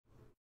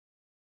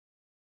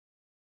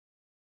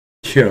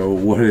Yo,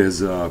 what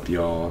is up,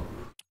 y'all?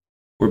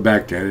 We're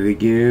back at it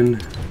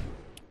again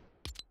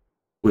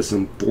with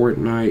some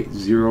Fortnite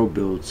zero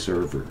build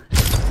server.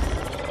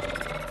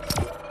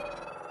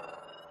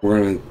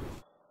 We're gonna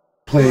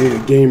play a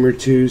game or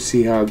two,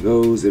 see how it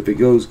goes. If it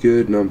goes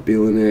good and I'm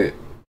feeling it,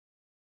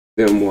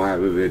 then we'll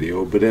have a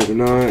video. But if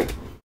not,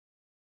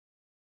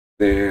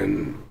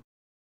 then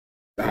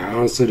I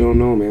honestly don't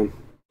know, man.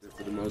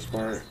 For the most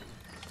part,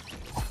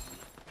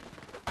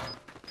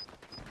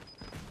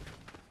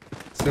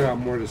 still got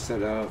more to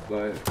set up,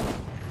 but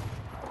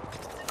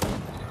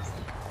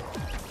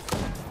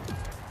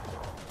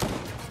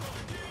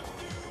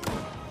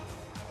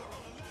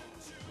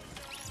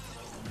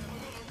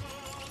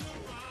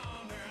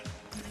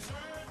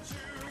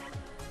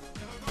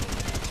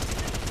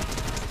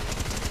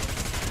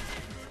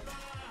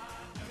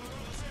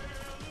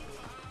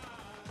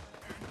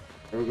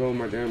there we go with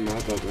my damn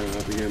mouth open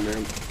up again,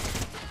 man.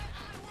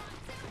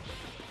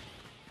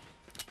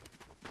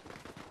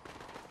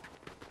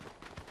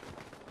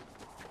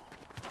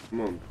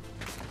 Come on.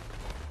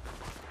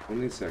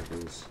 20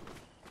 seconds.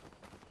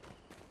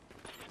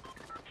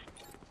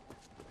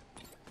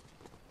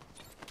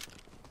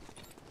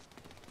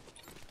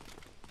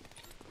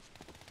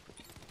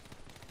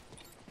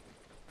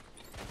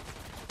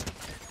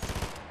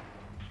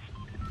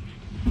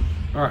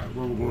 Alright,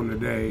 where we're going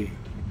today.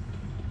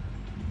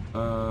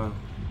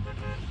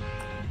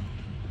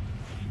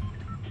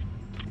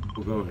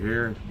 We'll go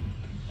here.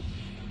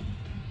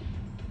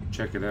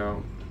 Check it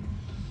out.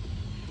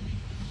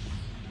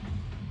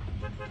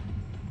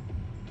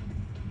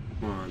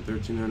 Come on,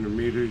 1,300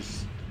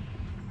 meters.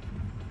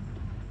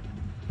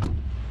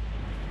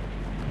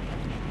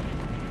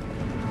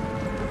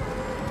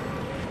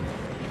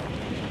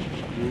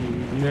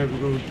 Never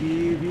gonna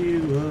give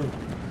you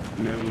up.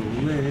 Never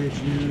gonna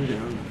let you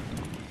down.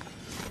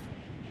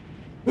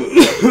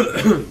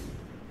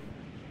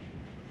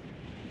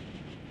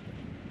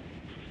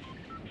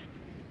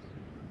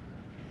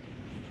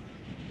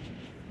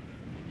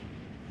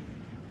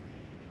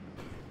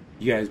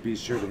 You guys be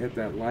sure to hit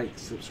that like,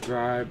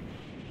 subscribe.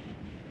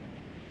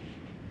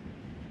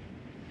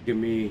 Help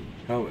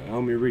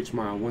me reach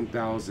my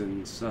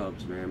 1,000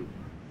 subs, man.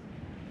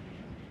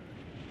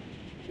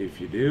 If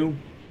you do,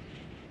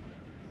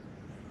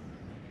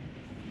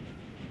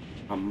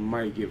 I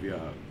might give you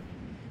a.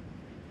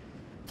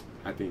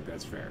 I think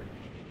that's fair.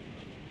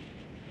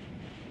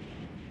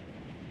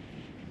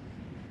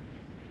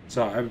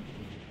 So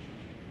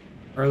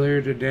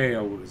earlier today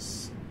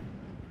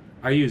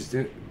I used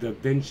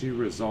DaVinci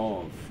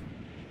Resolve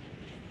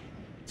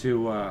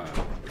to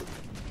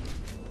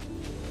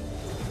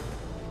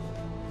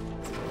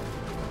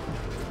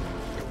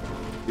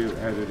do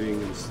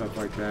editing and stuff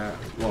like that.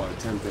 Well,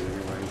 attempted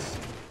anyways.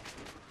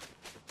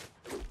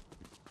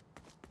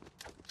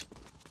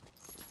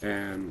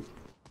 And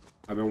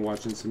I've been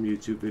watching some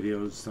YouTube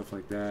videos, stuff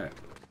like that.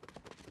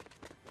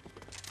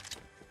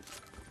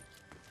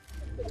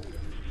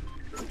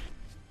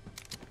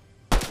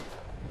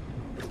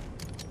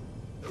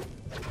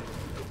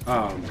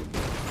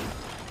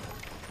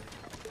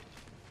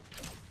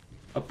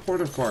 A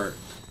port-a-fort.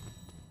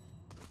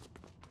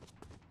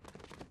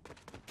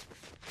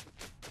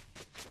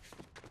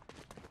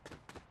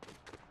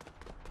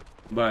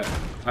 But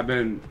I've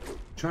been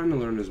trying to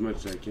learn as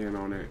much as I can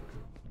on it.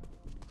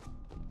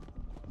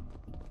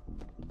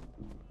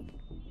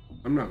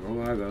 I'm not gonna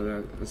lie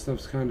though, that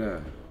stuff's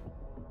kinda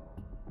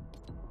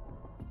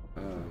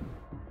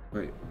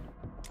wait.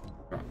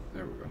 Oh,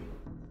 there we go.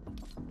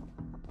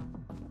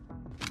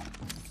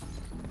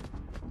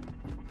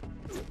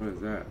 What is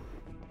that?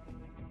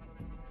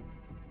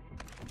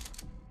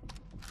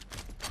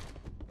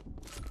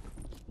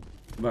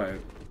 But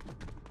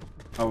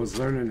I was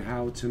learning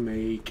how to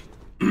make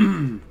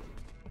on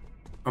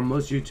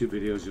most YouTube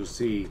videos you'll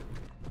see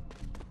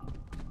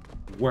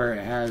where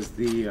it has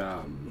the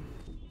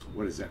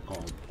what is that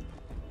called?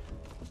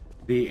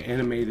 The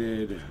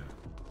animated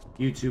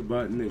YouTube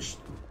button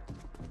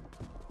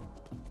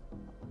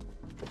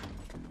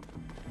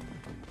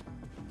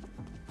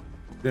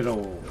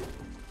that'll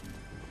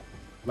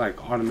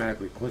like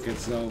automatically click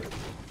itself.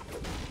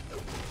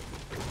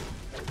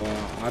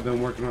 I've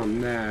been working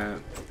on that.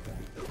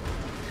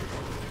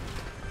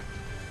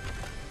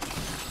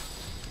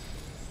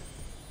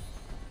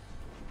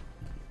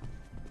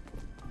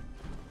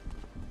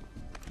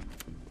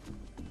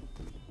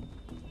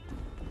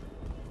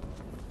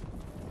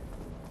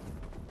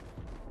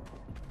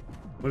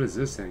 What is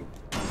this thing?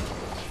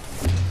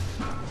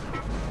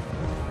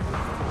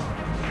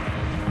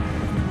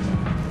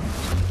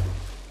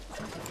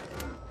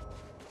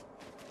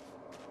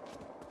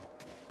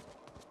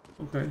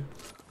 Okay.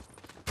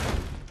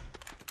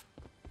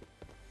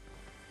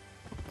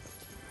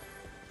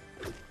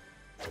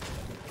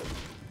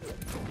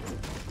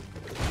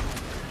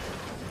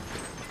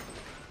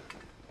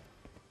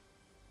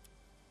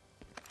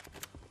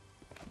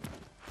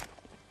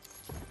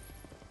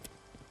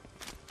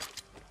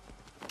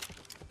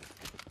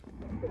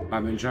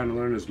 I've been trying to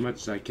learn as much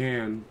as I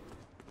can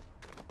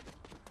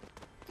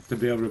to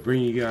be able to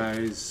bring you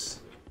guys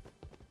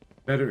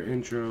better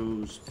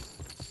intros,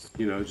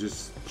 you know,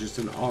 just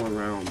an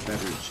all-around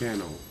better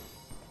channel.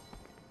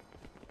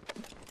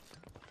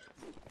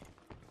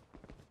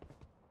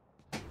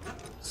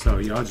 So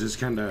y'all just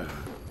kind of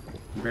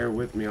bear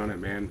with me on it,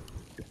 man.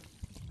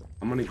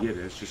 I'm gonna get it.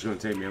 It's just gonna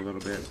take me a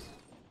little bit.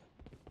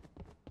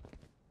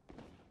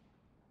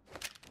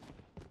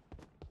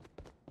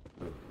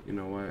 So, you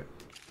know what?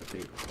 I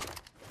think.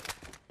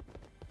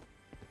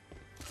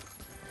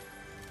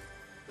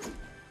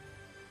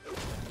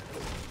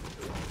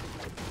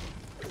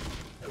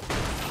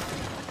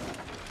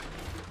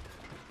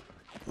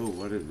 Oh,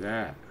 what is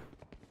that?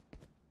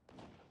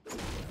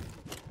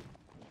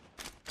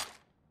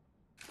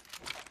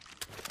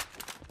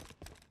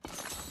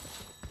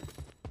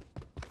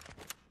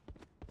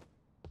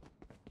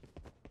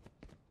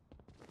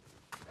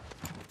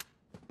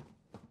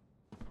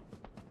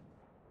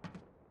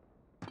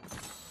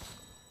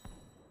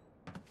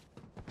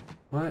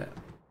 What?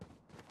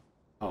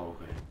 Oh,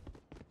 okay.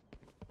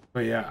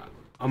 But yeah,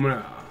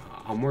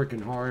 I'm working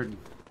hard to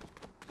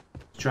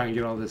try and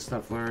get all this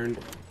stuff learned.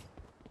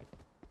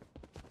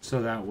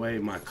 So that way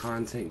my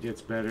content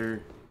gets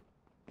better.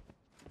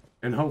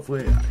 And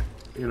hopefully,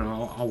 you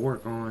know, I'll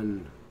work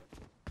on,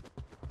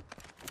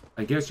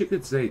 I guess you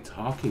could say,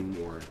 talking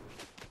more.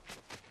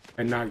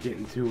 And not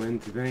getting too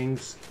into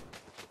things.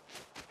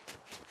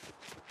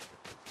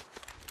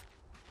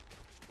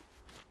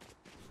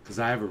 Because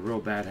I have a real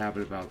bad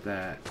habit about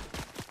that.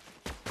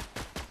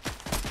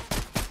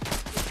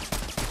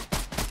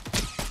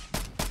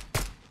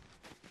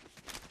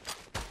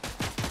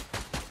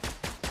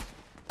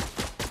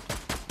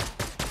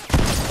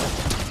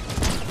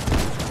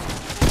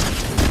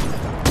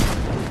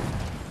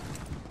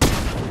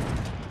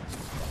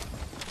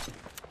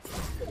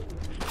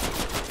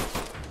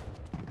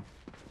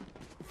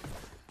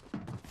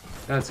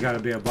 That's gotta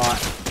be a bot.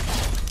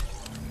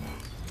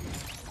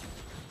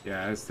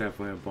 Yeah, it's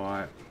definitely a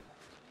bot.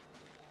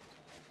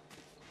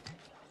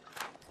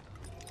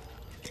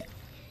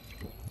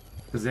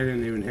 Because they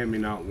didn't even hit me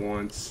not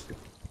once.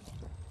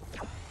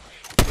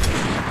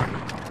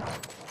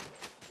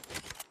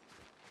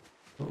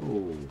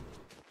 Oh.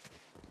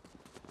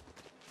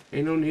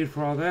 Ain't no need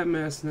for all that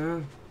mess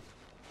now.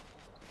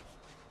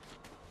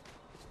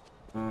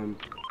 I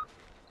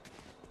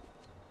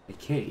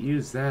can't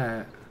use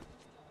that.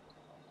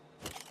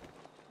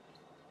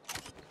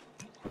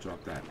 I'll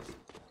drop that.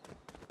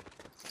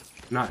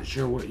 Not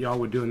sure what y'all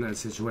would do in that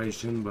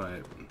situation,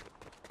 but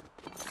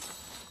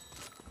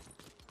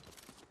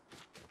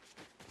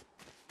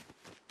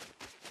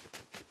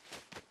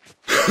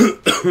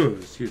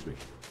excuse me.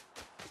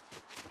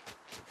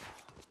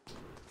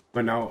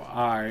 But no,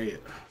 I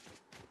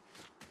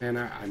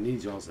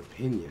need y'all's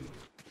opinion.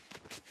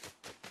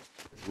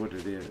 Is what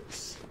it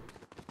is.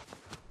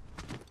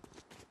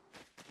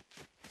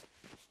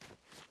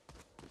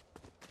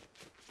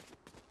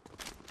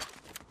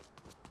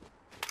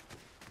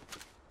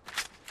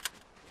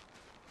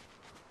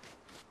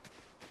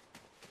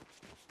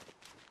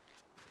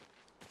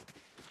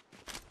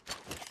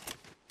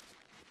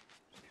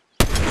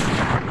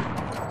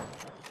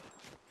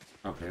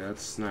 Okay,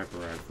 that's sniper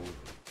rifle.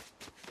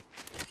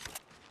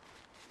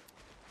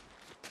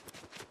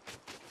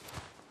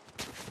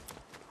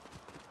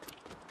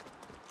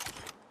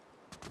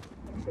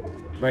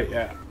 But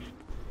yeah,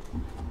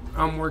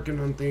 I'm working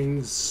on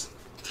things.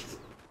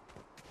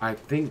 I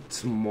think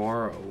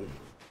tomorrow,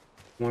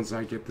 once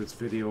I get this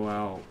video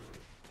out,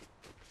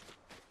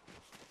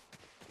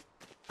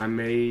 I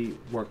may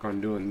work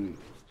on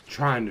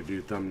trying to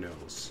do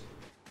thumbnails.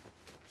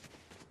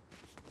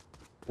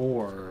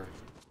 Or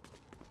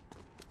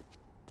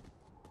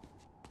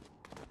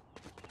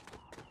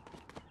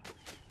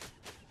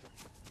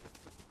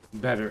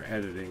better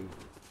editing.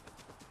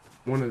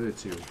 One of the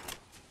two.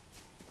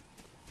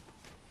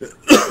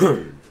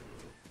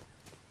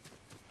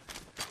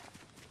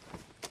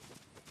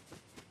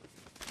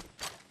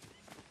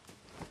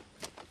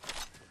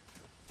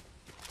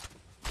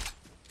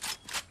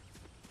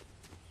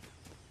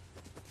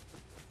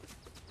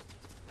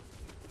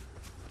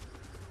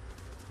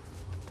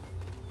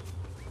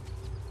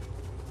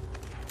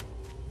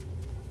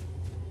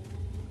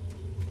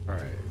 All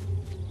right.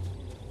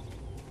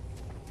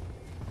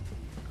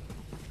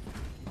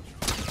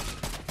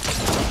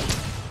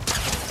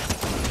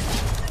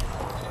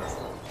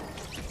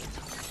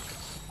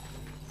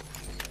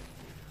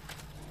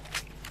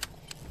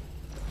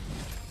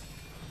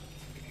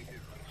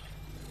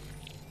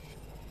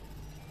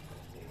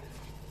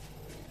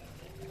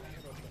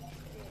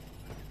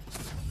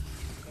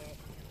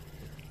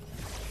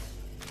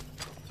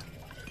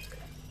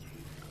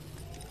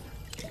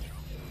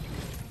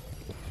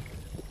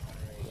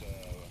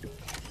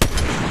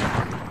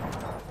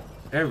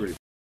 Every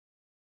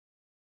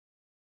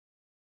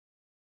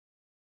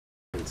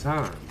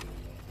time.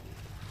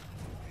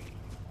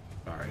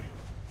 Sorry.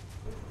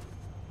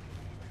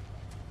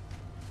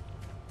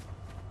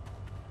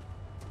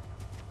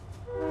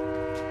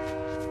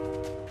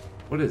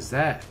 What is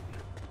that?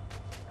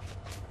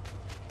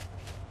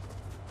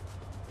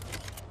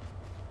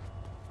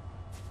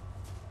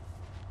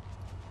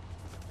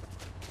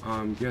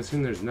 I'm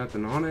guessing there's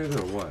nothing on it,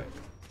 or what?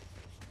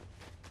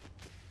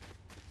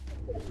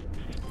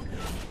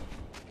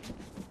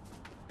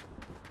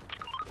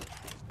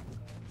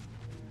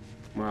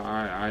 Well,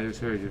 I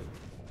just heard you.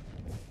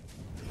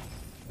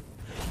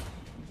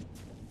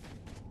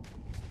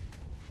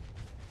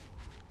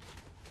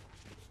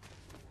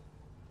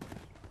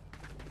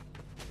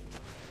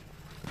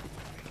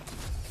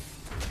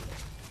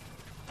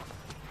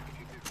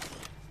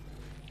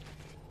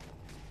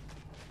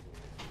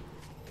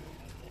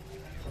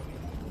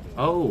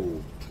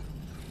 Oh.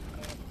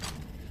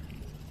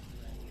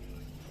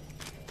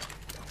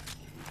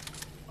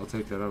 I'll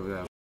take that over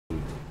there.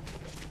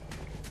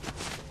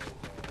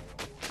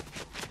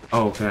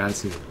 Oh, okay, I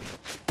see.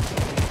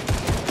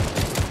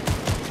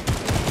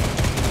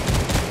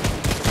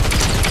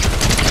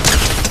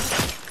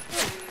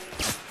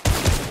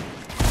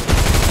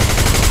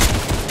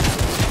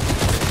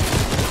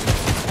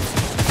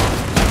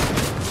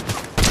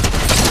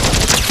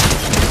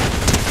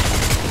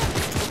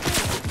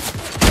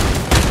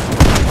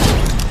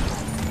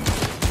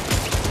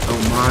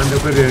 Don't mind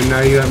over there,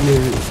 now you got me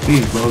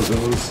these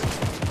bozos.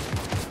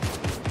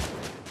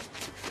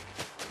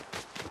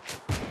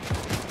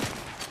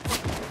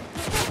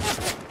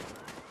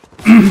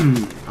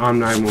 I'm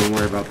not even gonna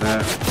worry about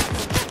that.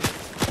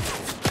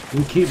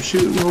 You keep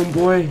shooting,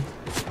 homeboy.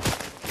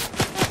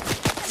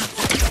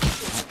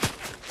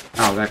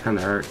 Oh, that kind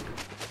of hurt.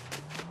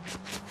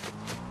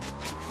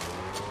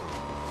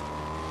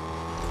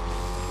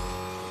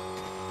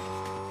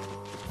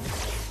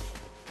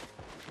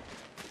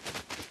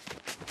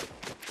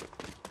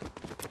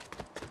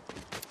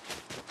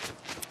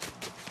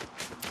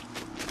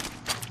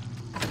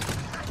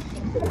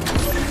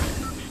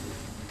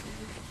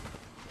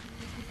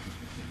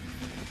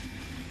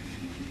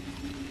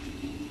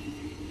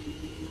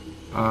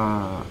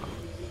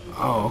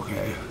 Oh,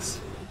 okay.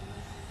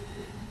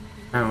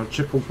 Ow,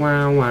 chicka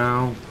wow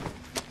wow.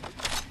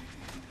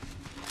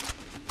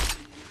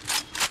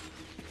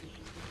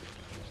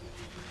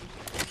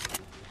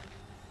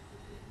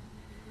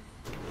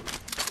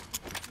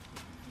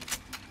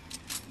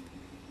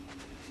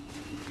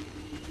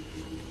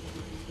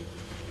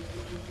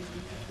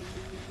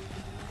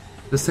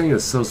 This thing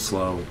is so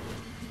slow.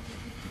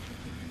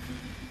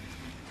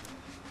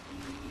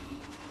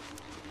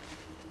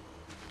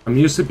 I'm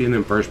used to being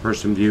in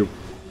first-person view,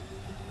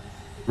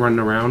 running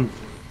around.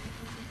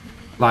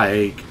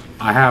 Like,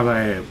 I have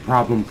a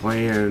problem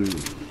playing,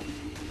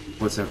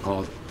 what's that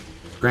called?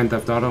 Grand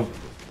Theft Auto.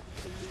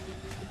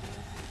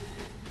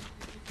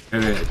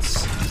 And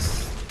it's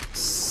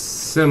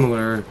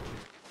similar.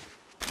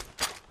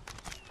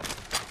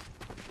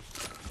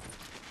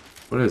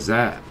 What is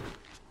that?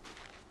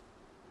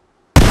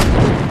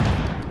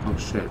 Oh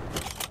shit.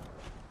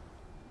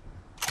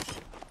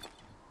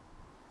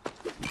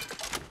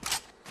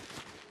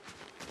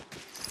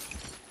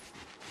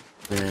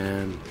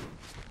 And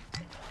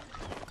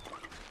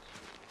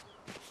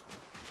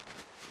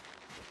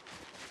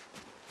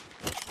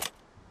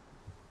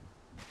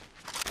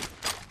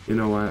you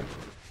know what?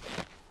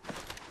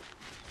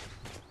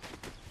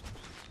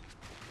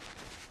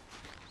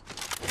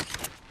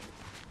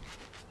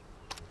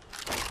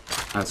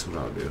 That's what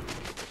I'll do.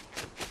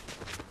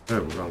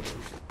 There we go.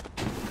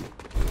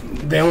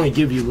 They only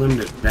give you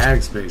limited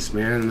bag space,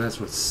 man, and that's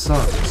what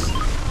sucks.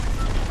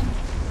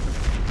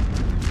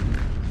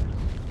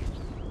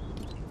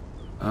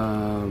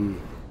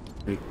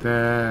 Take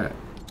that,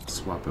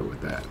 swap it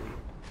with that.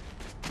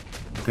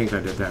 I think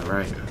I did that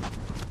right.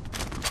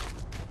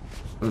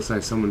 Looks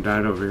like someone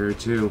died over here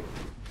too.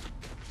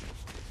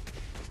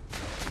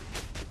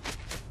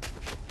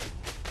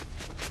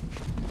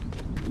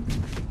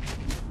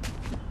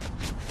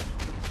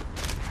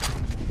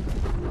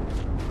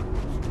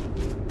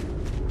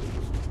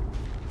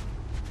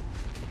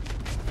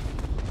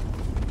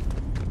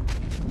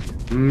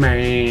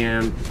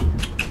 Man.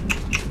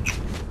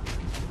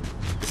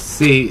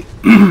 See,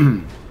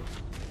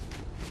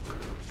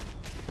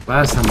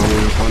 last time I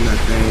went up on that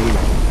thing,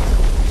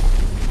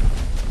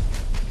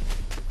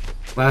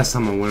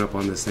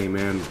 this thing,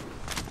 man,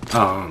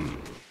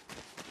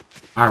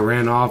 I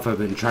ran off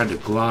of it and tried to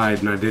glide,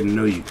 and I didn't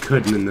know you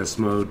couldn't in this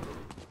mode.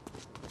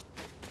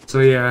 So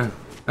yeah,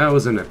 that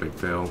was an epic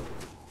fail.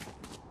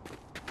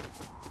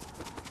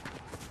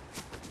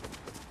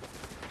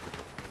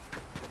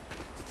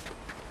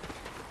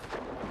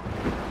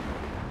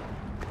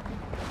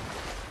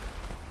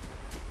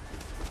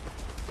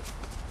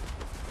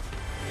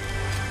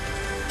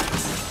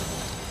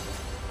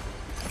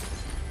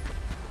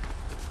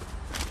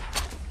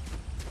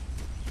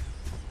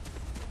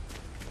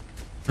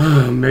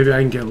 Maybe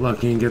I can get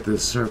lucky and get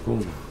this circle.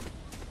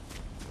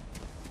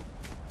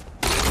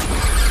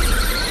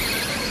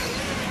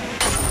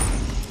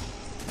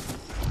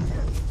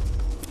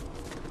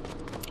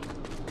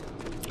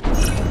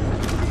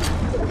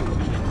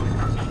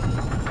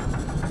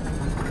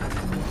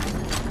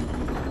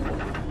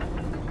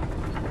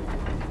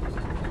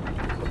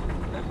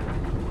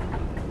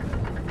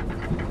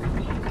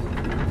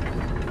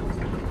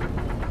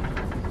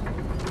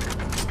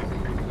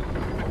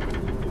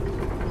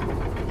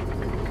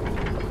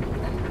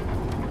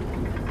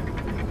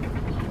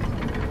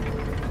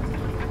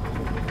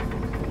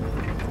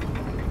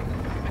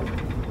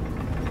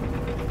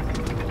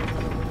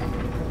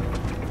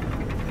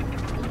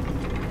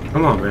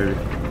 Come on, baby.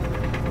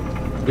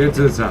 Get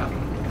to the top.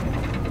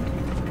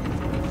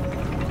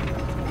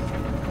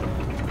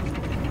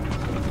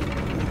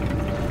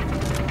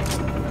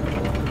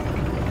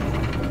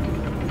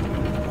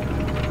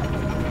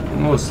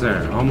 Almost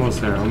there,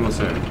 almost there, almost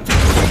there.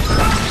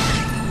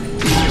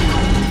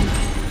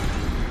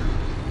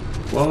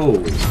 Whoa.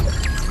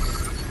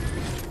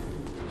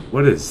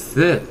 What is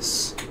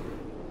this?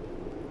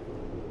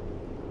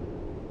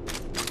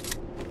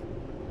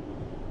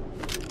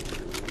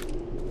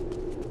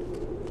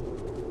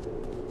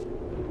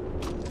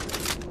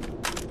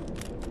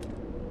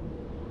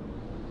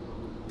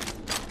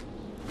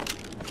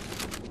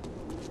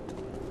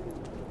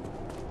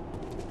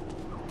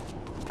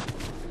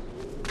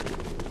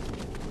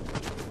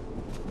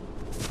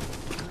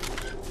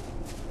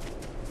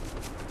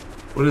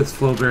 What is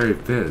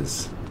Flowberry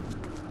Fizz?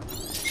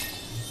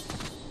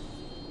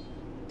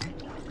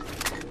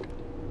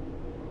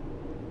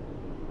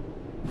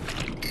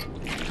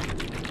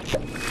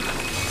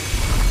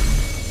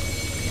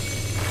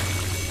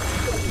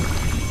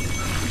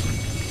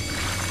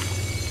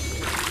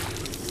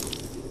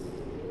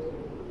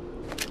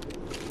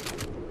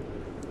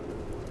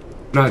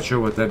 Not sure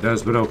what that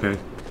does, but okay.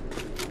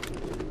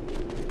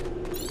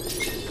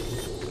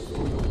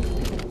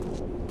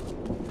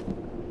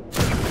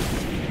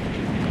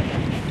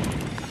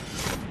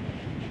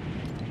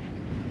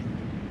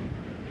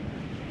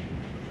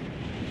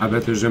 I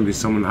bet there's gonna be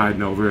someone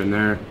hiding over in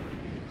there.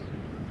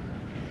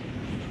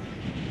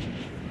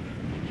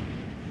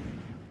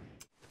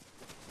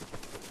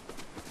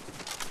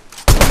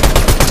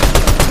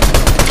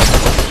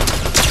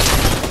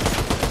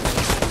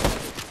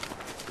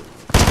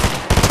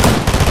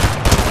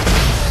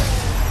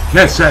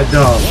 Catch that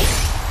dog.